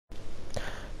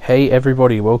Hey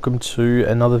everybody, welcome to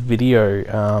another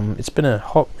video. It's been a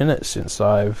hot minute since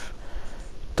I've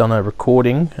done a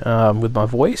recording with my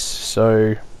voice,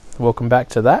 so welcome back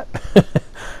to that.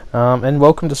 And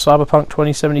welcome to Cyberpunk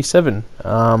 2077.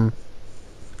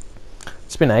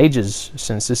 It's been ages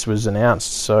since this was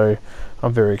announced, so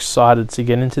I'm very excited to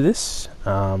get into this.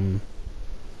 Yeah,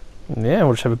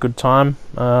 we'll just have a good time.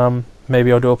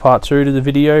 Maybe I'll do a part 2 to the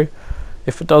video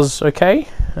if it does okay.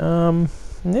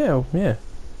 Yeah.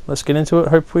 Let's get into it.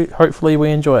 Hopefully we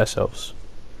enjoy ourselves.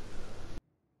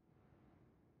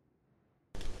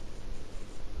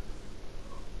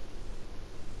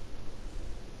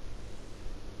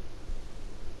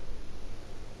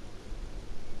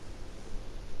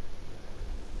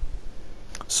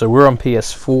 So we're on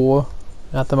PS4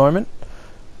 at the moment.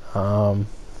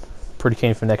 Pretty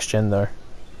keen for next gen though.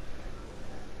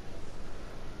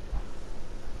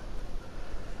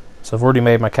 So I've already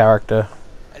made my character.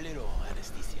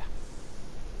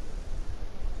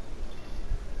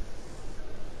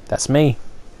 That's me.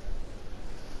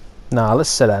 Nah, let's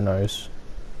set our nose.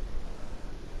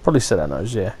 Probably set our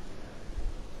nose, yeah.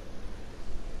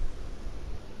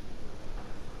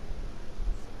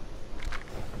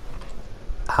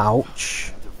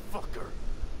 Ouch. Motherfucker.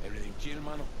 Everything chill,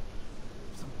 mano?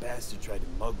 Some bastard tried to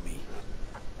mug me.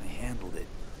 I handled it.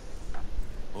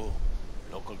 Oh,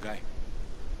 local guy.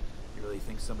 You really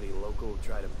think somebody local will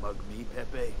try to mug me,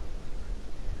 Pepe?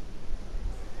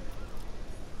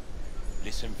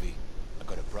 Listen, V, I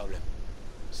got a problem.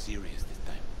 Serious this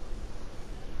time.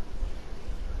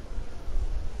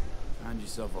 Found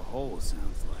yourself a hole,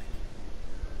 sounds like.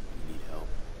 You need help.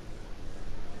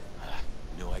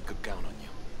 Knew I could count on you.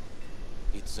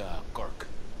 It's, Kirk.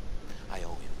 I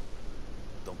owe him.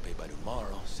 Don't pay by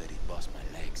tomorrow, said he'd bust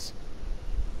my legs.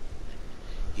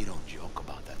 He don't joke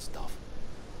about that stuff.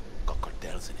 Got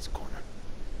cartels in his corner.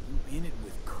 You in it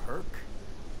with Kirk?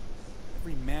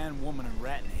 Every man, woman, and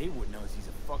rat in Haywood knows he's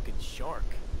a fucking shark.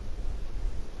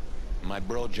 My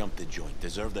bro jumped the joint.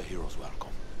 Deserved a hero's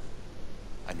welcome.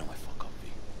 I know I fuck up,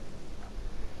 V.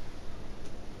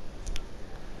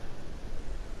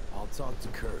 I'll talk to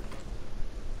Kirk.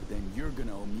 But then you're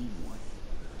gonna owe me one.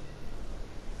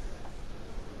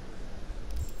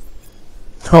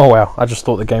 Oh wow, I just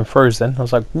thought the game froze then. I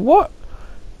was like, what?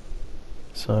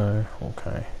 So,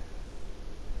 okay.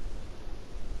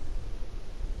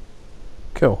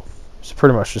 Cool. So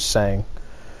pretty much just saying,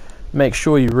 make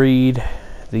sure you read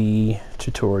the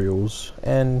tutorials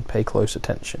and pay close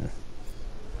attention.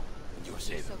 You're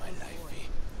saving my life, V.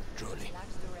 Truly.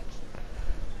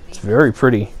 It's very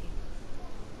pretty.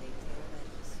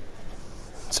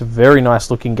 It's a very nice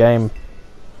looking game,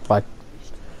 like,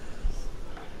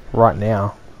 right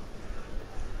now.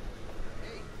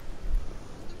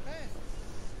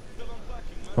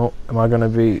 Oh, am I going to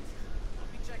be...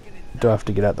 Do I have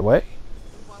to get out the way?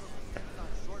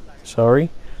 Sorry.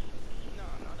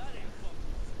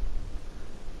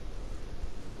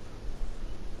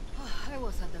 I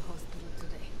was at the hospital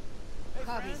today.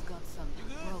 Javi's got some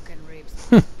broken ribs.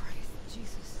 Praise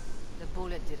Jesus. The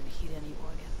bullet didn't hit any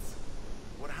organs.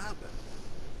 What happened?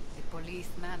 The police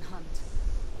manhunt.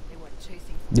 They were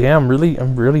chasing. Yeah, I'm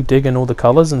really digging all the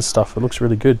colors and stuff. It looks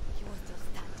really good. He was just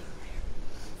standing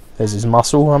there. There's his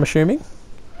muscle, I'm assuming.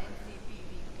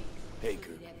 Hey,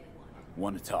 Kirk.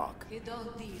 Want to talk?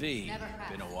 V,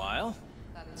 been a while?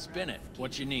 Spin it.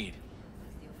 What you need?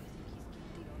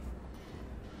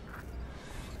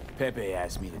 Pepe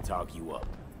asked me to talk you up.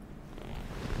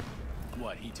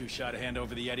 What, he too shy to hand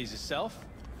over the Yetis himself?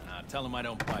 Tell him I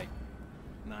don't bite.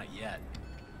 Not yet.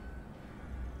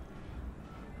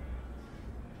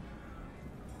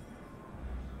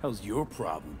 How's your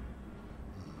problem?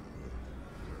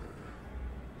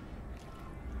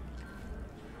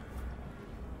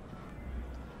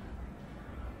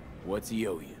 What's he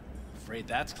owe you? Afraid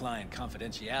that's client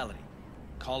confidentiality.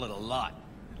 Call it a lot,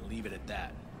 and leave it at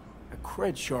that. A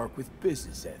cred shark with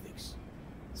business ethics.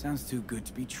 Sounds too good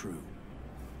to be true.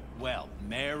 Well,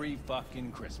 Merry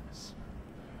fucking Christmas.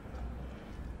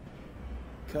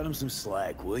 Cut him some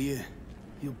slack, will you?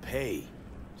 He'll pay.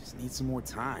 Just need some more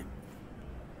time.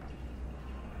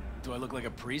 Do I look like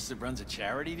a priest that runs a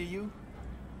charity to you?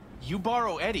 You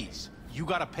borrow Eddie's, you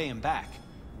gotta pay him back.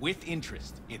 With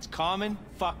interest. It's common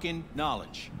fucking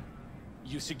knowledge.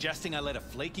 You suggesting I let a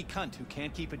flaky cunt who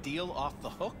can't keep a deal off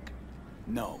the hook?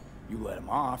 No, you let him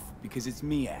off because it's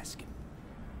me asking.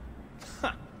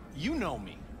 Ha! You know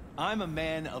me. I'm a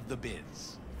man of the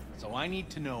biz. So I need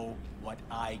to know what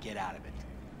I get out of it.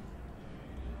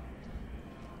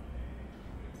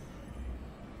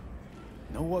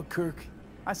 Know what, Kirk?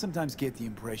 I sometimes get the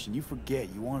impression you forget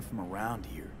you aren't from around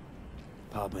here.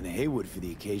 Pop into Haywood for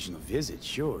the occasional visit,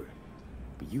 sure.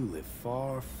 But you live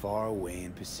far, far away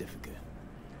in Pacifica.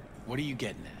 What are you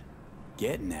getting at?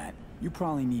 Getting at, you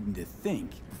probably needing to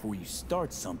think before you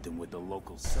start something with the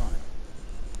local sun.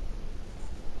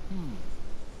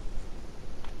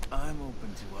 I'm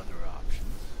open to other options.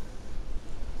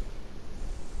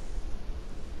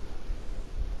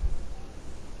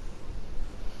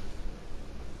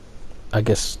 I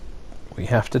guess we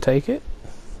have to take it?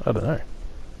 I don't know.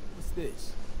 What's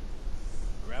this?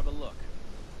 Grab a look.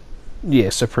 Yeah,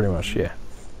 so pretty much, yeah.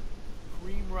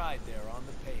 Cream ride there on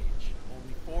the page.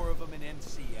 Only 4 of them in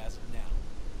NC as of now.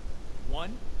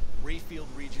 1, Rayfield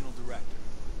Regional Director.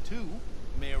 2,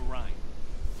 Mayor Ryan.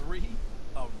 3,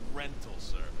 a rental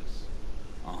service.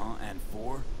 And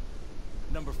 4?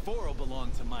 Number 4 will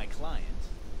belong to my client,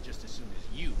 just as soon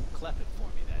as you clep it for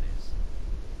me, that is.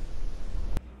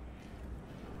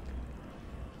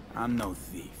 I'm no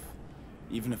thief.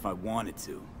 Even if I wanted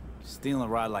to. Stealing a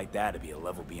ride like that would be a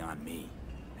level beyond me.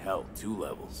 Hell, 2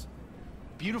 levels.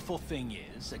 Beautiful thing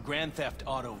is, a Grand Theft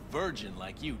Auto virgin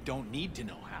like you don't need to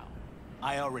know how.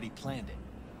 I already planned it.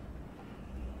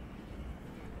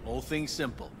 Whole thing's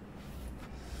simple.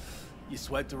 You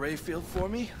swipe the Rayfield for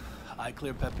me, I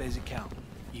clear Pepe's account.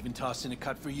 Even toss in a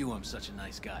cut for you, I'm such a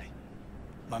nice guy.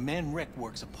 My man Rick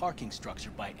works a parking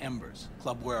structure by Embers,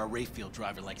 club where our Rayfield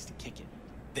driver likes to kick it.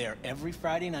 There every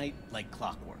Friday night, like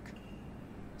clockwork.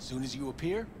 Soon as you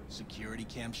appear, security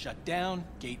cam shut down,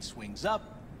 gate swings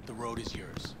up, the road is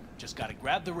yours. Just gotta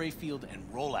grab the Rayfield and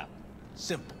roll out.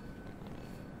 Simple.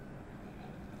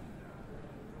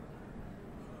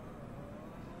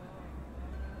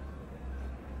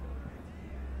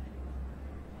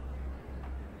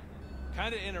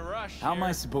 Kinda in a rush. How am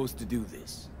I supposed to do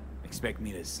this? Expect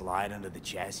me to slide under the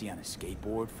chassis on a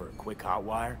skateboard for a quick hot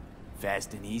wire?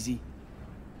 Fast and easy?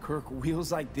 Kirk,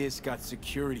 wheels like this got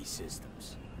security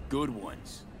systems. Good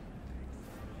ones.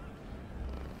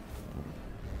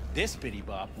 This bitty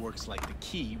bop works like the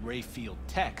key Rayfield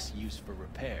techs use for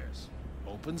repairs.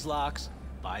 Opens locks,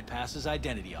 bypasses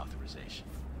identity authorization.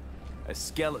 A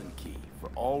skeleton key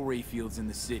for all Rayfields in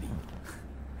the city.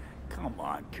 Come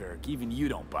on, Kirk, even you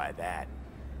don't buy that.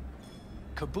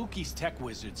 Kabuki's tech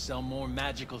wizards sell more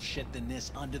magical shit than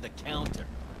this under the counter.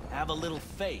 Have a little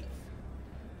faith.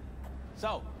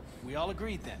 So, we all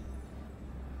agreed then.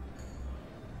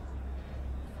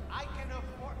 I can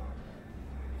afford...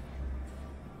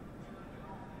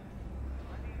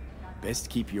 Best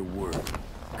keep your word,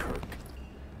 Kirk.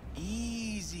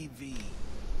 Easy, V.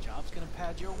 Job's gonna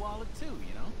pad your wallet too,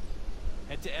 you know?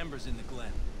 Head to Embers in the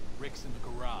Glen. Rick's in the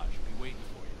garage. Be waiting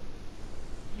for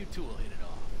you. You two will hit it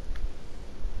off.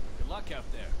 Good luck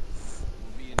out there.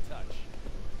 We'll be in touch.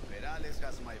 Perales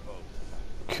has my vote.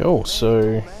 Cool,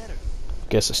 so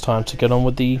guess it's time to get on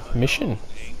with the mission. Do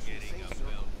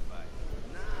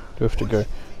we have to go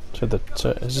to the...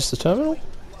 is this the terminal?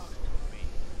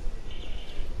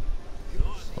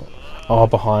 Oh,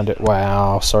 behind it.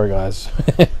 Wow, sorry guys.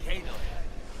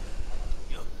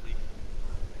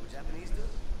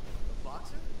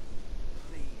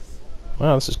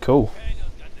 Wow, this is cool.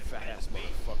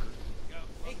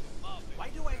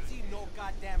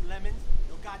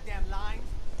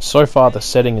 So far, the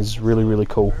setting is really, really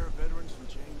cool.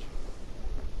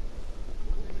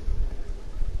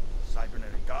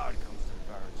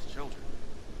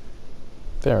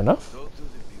 Fair enough.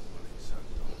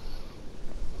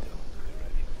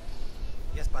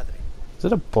 Yes, Padre. Is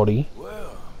it a body?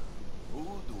 Well, who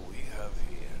do we have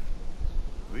here?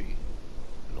 We?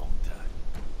 Long time.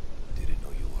 Didn't know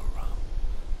you were around.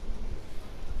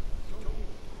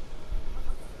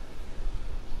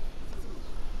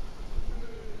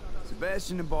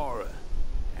 Sebastian Ibarra.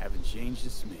 Haven't changed a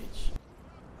smidge.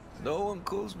 No one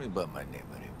calls me by my name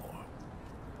anymore.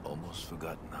 Almost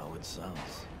forgotten how it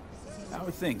sounds. How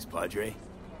are things, Padre?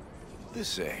 The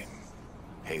same.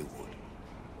 Haywood.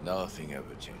 Nothing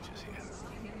ever changes here.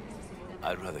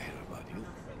 I'd rather hear about you.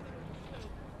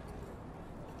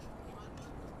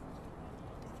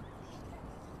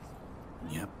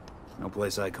 Yep. No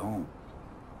place like home.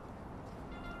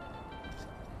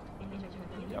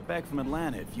 Got back from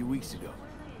Atlanta a few weeks ago.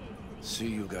 See,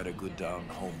 you got a good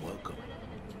down-home welcome.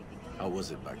 How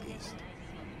was it back east?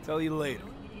 Tell you later.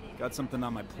 Got something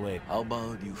on my plate. How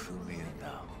about you fill me in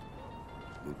now?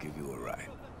 We'll give you a ride.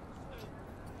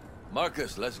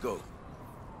 Marcus, let's go.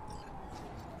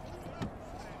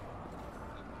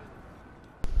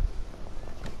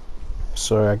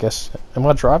 So I guess... am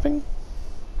I driving?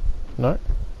 No?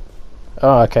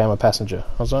 Oh, okay, I'm a passenger.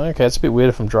 I was like, okay, it's a bit weird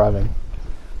if I'm driving.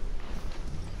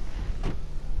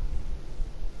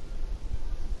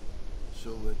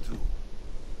 So where to?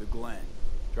 The Glen.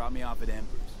 Drop me off at Embers.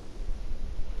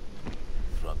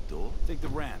 front door? Take the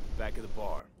ramp, back of the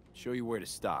bar. Show you where to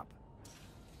stop.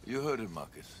 You heard it,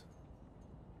 Marcus.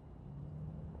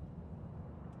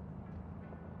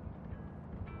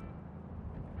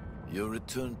 Your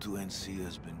return to NC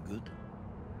has been good?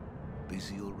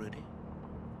 Busy already?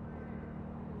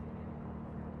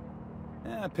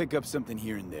 Pick up something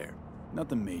here and there.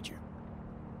 Nothing major.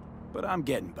 But I'm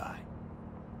getting by.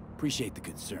 Appreciate the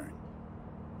concern.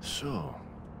 So,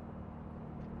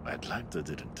 Atlanta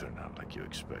didn't turn out like you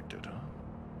expected, huh?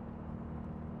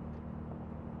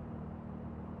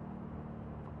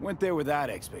 Went there without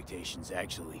expectations,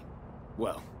 actually.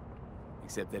 Well,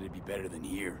 except that it'd be better than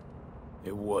here.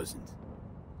 It wasn't.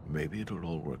 Maybe it'll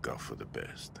all work out for the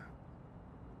best.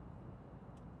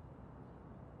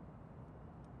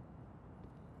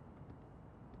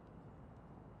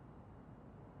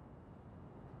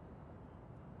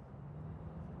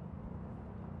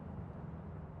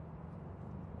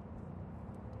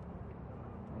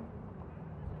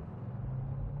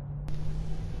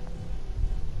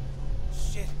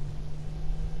 Shit.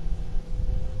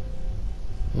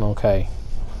 Okay.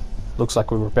 Looks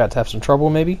like we were about to have some trouble,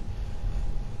 maybe?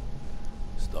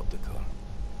 Stop the car.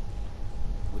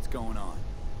 What's going on?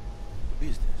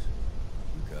 Business.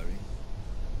 You carry?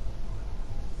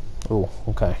 Oh,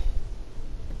 okay.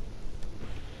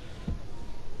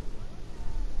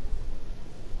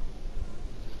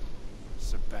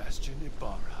 Sebastian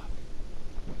Ibarra.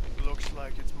 Looks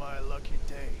like it's my lucky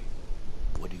day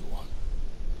What do you want?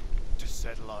 to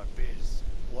settle our biz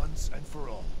once and for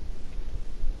all.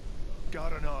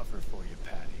 Got an offer for you,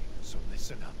 Patty, so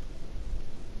listen up.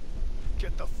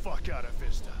 Get the fuck out of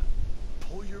Vista.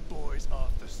 Pull your boys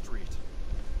off the street.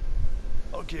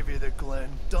 I'll give you the Glen.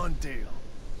 Done deal.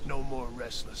 No more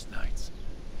restless nights.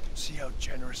 See how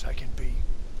generous I can be?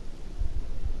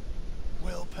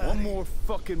 Well, Patty... One more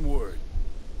fucking word.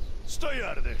 Stay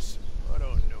out of this. I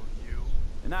don't know you.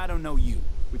 And I don't know you,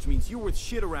 which means you're worth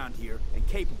shit around here and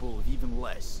capable of even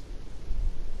less.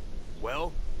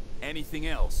 Well, anything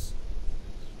else?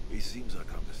 It seems our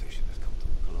conversation has come to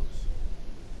a close.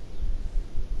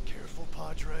 Careful,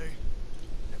 Padre.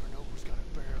 Never know who's got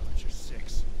a barrel at your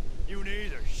six. You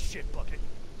neither, shit bucket.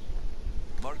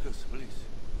 Marcus, please.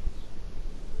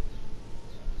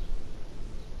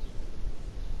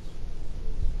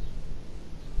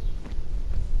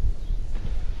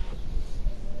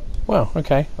 Well,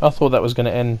 okay. I thought that was going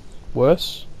to end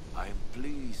worse. I am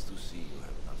pleased to see you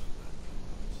have not forgotten your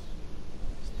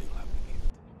roots. Still have the gift.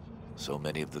 So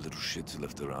many of the little shits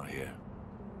left around here.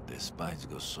 Their spines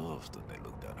go soft when they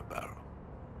look down a barrel.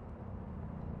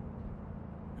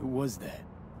 Who was that?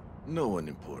 No one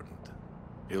important.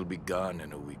 He'll be gone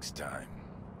in a week's time.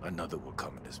 Another will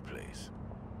come in his place.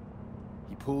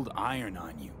 He pulled iron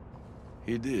on you.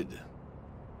 He did.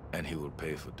 And he will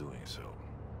pay for doing so.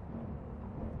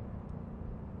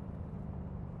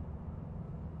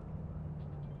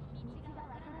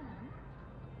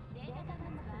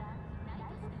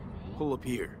 Pull up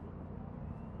here.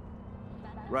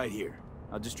 Right here.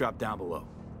 I'll just drop down below.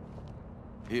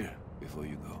 Here, before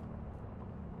you go.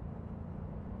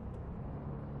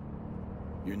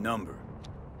 Your number.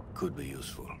 Could be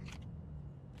useful.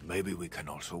 Maybe we can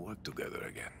also work together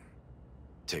again.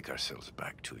 Take ourselves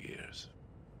back 2 years.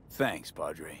 Thanks,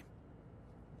 Padre.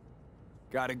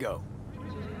 Gotta go.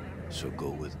 So go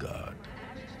with God.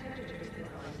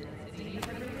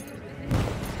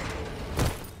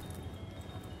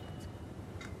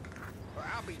 Or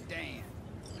I'll be damned.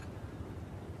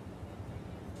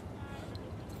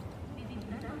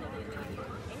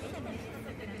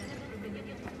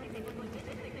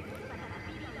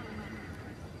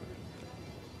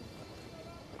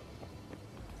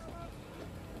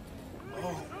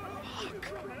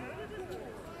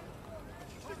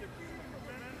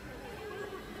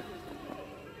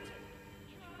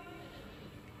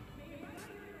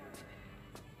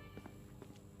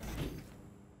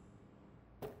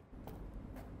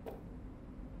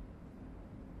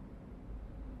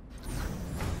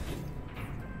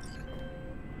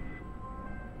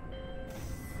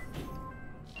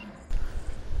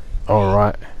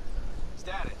 Alright.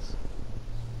 Status.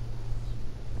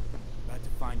 About to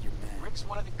find your man. Rick's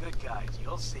one of the good guys,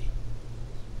 you'll see.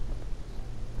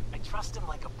 I trust him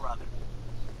like a brother.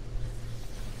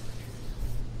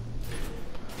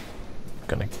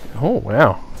 Gonna. Oh,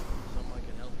 wow. Something I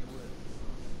can help you with.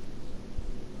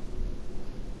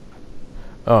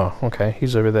 Oh, okay.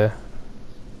 He's over there.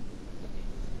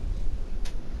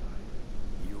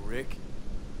 You Rick?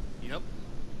 Yep.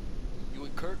 You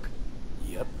and Kirk?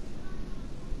 Yep.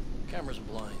 Camera's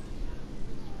blind.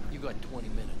 You got 20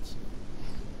 minutes.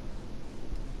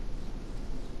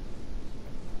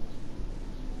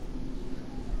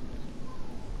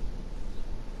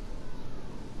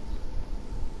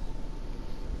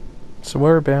 So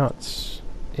whereabouts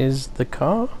is the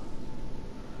car?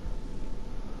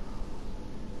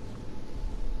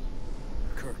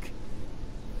 Kirk,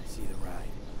 I see the ride.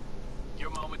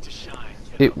 Your moment to shine.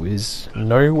 It was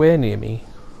nowhere near me.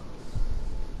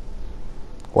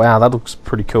 Wow, that looks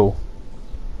pretty cool.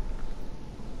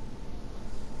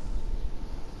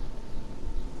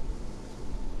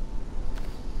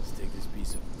 Let's take this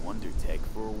piece of wonder tech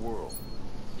for a whirl.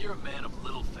 You're a man of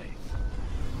little faith.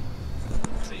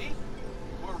 See?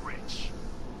 We're rich.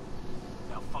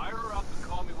 Now fire her up and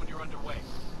call me when you're underway.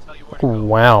 Tell you where to go.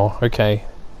 Wow, okay.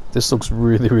 This looks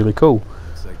really, really cool.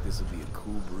 Looks like this will be a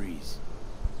cool breeze.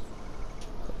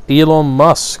 Elon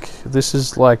Musk. This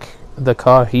is like the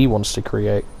car he wants to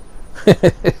create.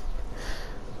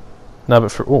 No,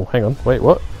 but for... Oh, hang on. Wait,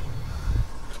 what?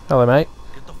 Hello, mate.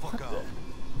 Get the fuck out.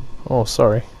 Oh,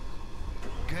 sorry.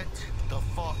 Get the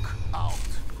fuck out.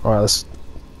 Alright, let's...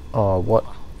 Oh, what?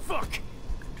 Fuck!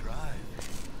 Drive.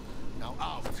 Now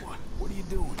out. What are you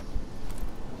doing?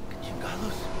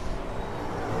 Chingados.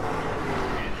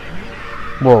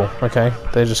 Whoa, okay.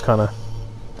 They just kind of...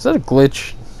 Is that a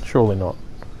glitch? Surely not.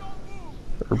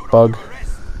 Or a bug.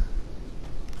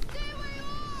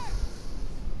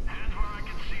 Hands where I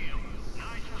can see them.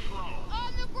 Nice and slow.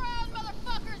 On the ground,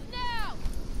 motherfuckers, now!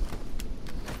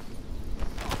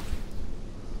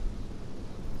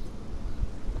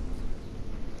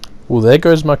 Well, there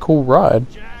goes my cool ride.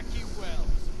 Jackie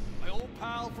Wells, my old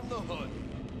pal from the hood.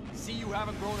 See you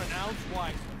haven't grown an ounce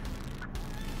wiser.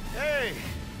 Hey!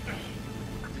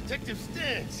 Detective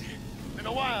Stintz. Been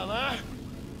a while, huh?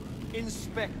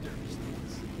 Inspector.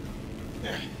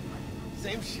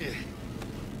 Same shit.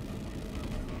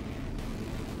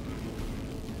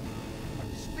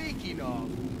 Speaking of,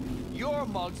 your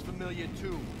mug's familiar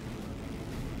too.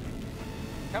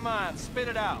 Come on, spit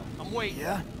it out. I'm waiting.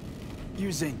 Yeah? You're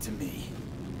into me.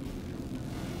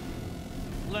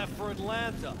 Left for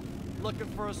Atlanta, looking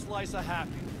for a slice of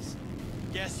happiness.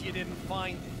 Guess you didn't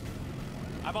find it.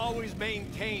 I've always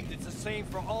maintained it's the same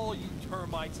for all you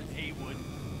termites in Haywood.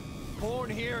 Born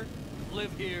here,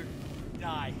 live here,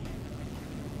 die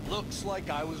here. Looks like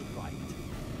I was right.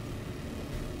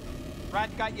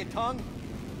 Rat got your tongue?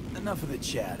 Enough of the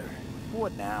chatter.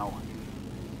 What now?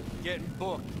 Getting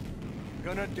booked.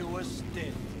 Gonna do a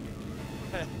stint.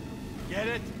 Get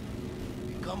it?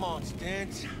 Come on,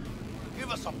 Stintz.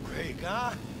 Give us a break,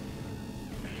 huh?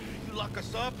 You lock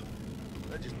us up,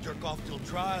 I just jerk off till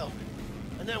trial.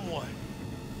 And then what?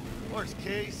 Worst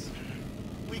case,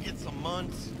 we get some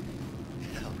months.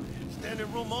 Hell,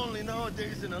 standing room only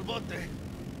nowadays in El Bote.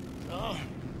 Oh,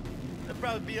 they'll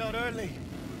probably be out early.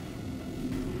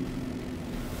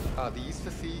 Are these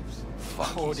the thieves?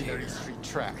 Ordinary street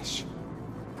trash.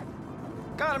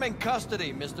 Got him in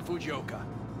custody, Mr. Fujioka.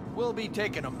 We'll be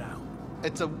taking him now.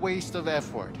 It's a waste of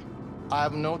effort. I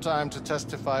have no time to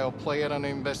testify or play at an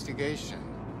investigation.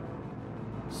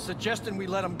 Suggesting we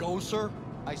let him go, sir?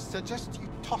 I suggest you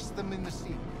toss them in the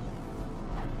sea.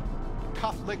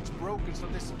 Cuff leg's broken so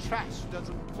this trash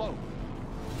doesn't float.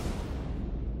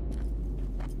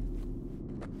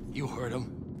 You heard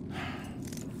him.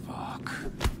 Fuck.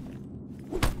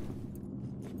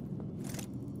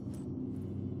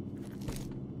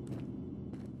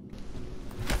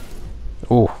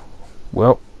 Oh,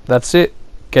 well, that's it.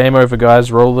 Game over,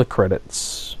 guys. Roll the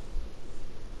credits.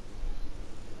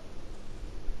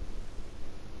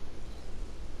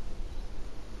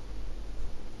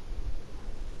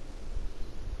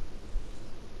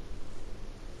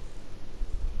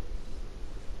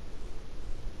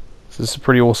 So this is a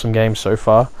pretty awesome game so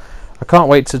far. I can't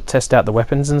wait to test out the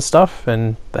weapons and stuff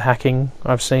and the hacking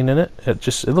I've seen in it.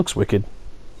 It looks wicked.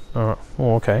 Alright,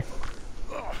 oh, okay.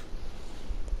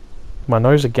 My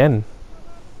nose again.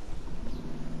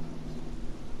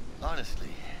 Honestly,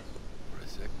 for a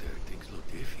sec there, things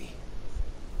looked iffy.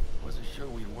 Wasn't sure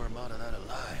we'd worm out of that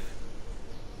alive.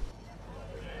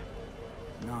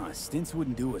 Nah, Stintz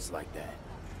wouldn't do us like that.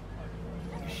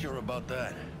 You sure about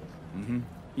that? Mm-hmm.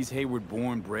 He's Hayward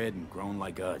born, bred, and grown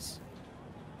like us.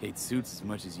 Hates suits as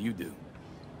much as you do.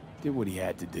 Did what he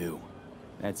had to do.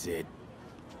 That's it.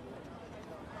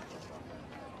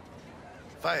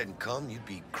 If I hadn't come, you'd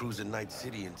be cruising Night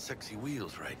City in sexy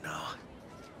wheels right now.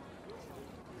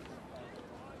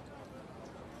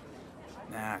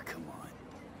 Nah, come on.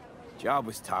 Job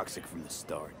was toxic from the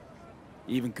start.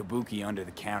 Even Kabuki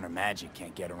under-the-counter magic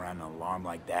can't get around an alarm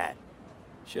like that.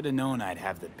 Should've known I'd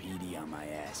have the PD on my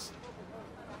ass.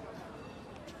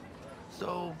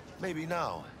 So, maybe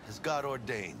now, as God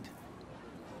ordained.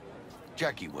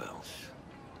 Jackie Wells.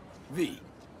 V.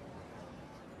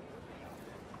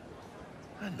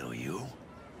 I know you.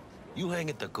 You hang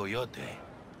at the Coyote.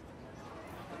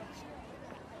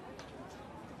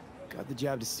 Got the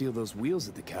job to steal those wheels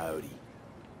at the Coyote.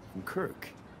 From Kirk.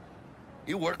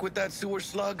 You work with that sewer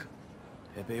slug?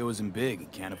 Pepe owes him big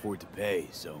and can't afford to pay,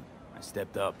 so I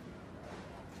stepped up.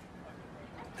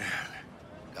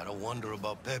 Gotta wonder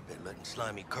about Pepe letting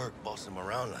slimy Kirk boss him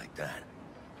around like that.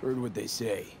 Heard what they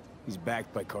say. He's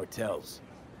backed by cartels.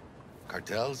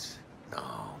 Cartels?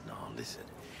 No, listen.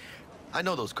 I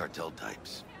know those cartel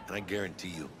types, and I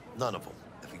guarantee you, none of them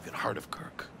have even heard of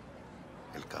Kirk.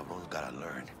 El Cabron's gotta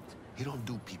learn. He don't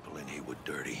do people in Haywood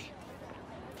dirty.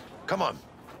 Come on,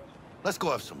 let's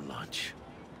go have some lunch.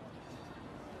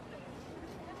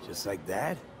 Just like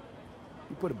that?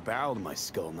 You put a barrel to my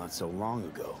skull not so long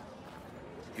ago.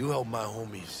 You help my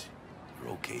homies,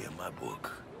 you're okay in my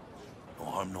book. No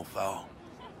harm, no foul.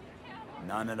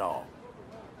 None at all.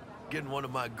 Getting one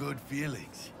of my good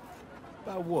feelings.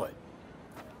 About what?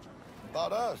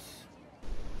 About us.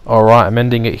 Alright, I'm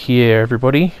ending it here,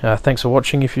 everybody. Thanks for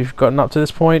watching if you've gotten up to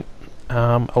this point.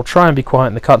 I'll try and be quiet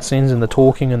in the cutscenes and the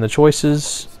talking and the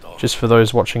choices, just for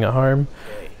those watching at home.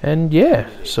 And yeah,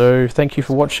 so thank you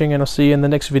for watching, and I'll see you in the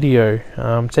next video.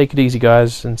 Take it easy,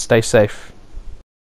 guys, and stay safe.